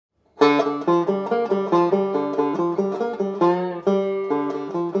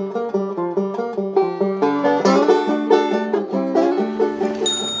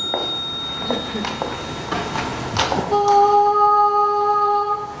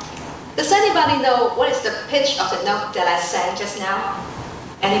Does anybody know what is the pitch of the note that I sang just now?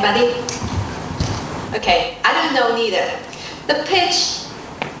 Anybody? Okay, I don't know neither. The pitch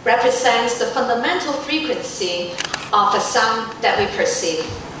represents the fundamental frequency of a sound that we perceive.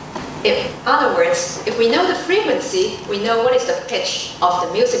 In other words, if we know the frequency, we know what is the pitch of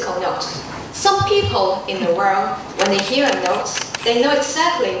the musical note. Some people in the world, when they hear a note, they know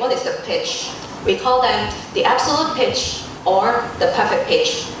exactly what is the pitch. We call them the absolute pitch or the perfect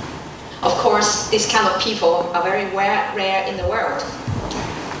pitch. Of course, these kind of people are very rare in the world.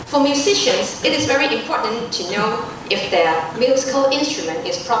 For musicians, it is very important to know if their musical instrument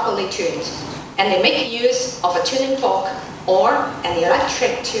is properly tuned, and they make use of a tuning fork or an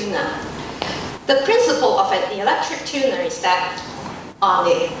electric tuner. The principle of an electric tuner is that on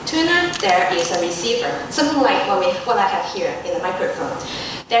the tuner there is a receiver, something like what I have here in the microphone.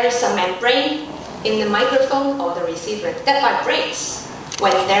 There is a membrane in the microphone or the receiver that vibrates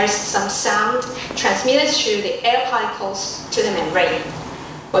when there is some sound transmitted through the air particles to the membrane.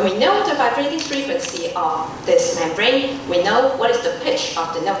 When we know the vibrating frequency of this membrane, we know what is the pitch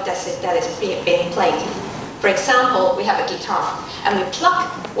of the note that is being played. For example, we have a guitar, and we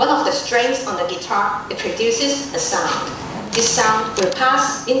pluck one of the strings on the guitar, it produces a sound. This sound will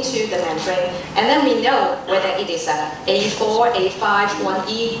pass into the membrane, and then we know whether it is a A4, A5,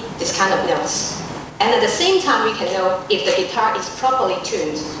 1E, this kind of notes. And at the same time, we can know if the guitar is properly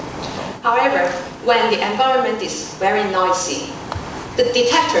tuned. However, when the environment is very noisy, the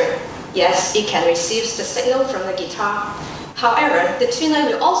detector, yes, it can receive the signal from the guitar. However, the tuner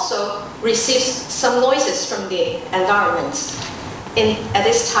will also receive some noises from the environment. At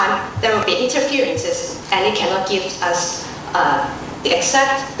this time, there will be interferences, and it cannot give us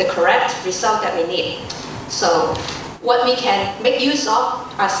the correct result that we need. So, what we can make use of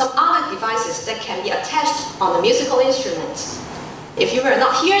are some other devices that can be attached on the musical instruments. If you were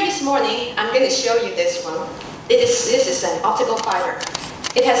not here this morning, I'm going to show you this one. This is an optical fiber.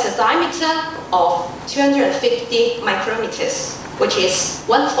 It has a diameter of 250 micrometers, which is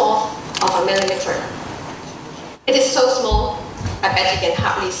 1/4 of a millimeter. It is so small, I bet you can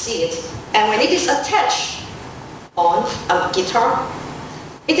hardly see it. And when it is attached on a guitar,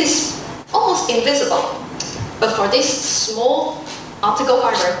 it is almost invisible. But for this small optical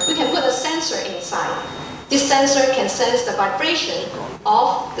fiber, we can put a sensor inside. This sensor can sense the vibration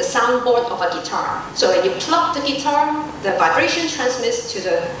of the soundboard of a guitar. So when you plug the guitar, the vibration transmits to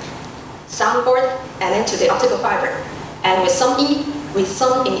the soundboard and then to the optical fiber. And with some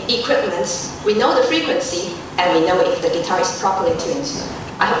equipment, we know the frequency and we know if the guitar is properly tuned.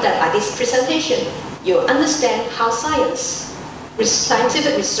 I hope that by this presentation, you'll understand how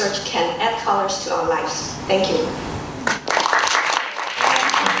scientific research can add colors to our lives. Thank you.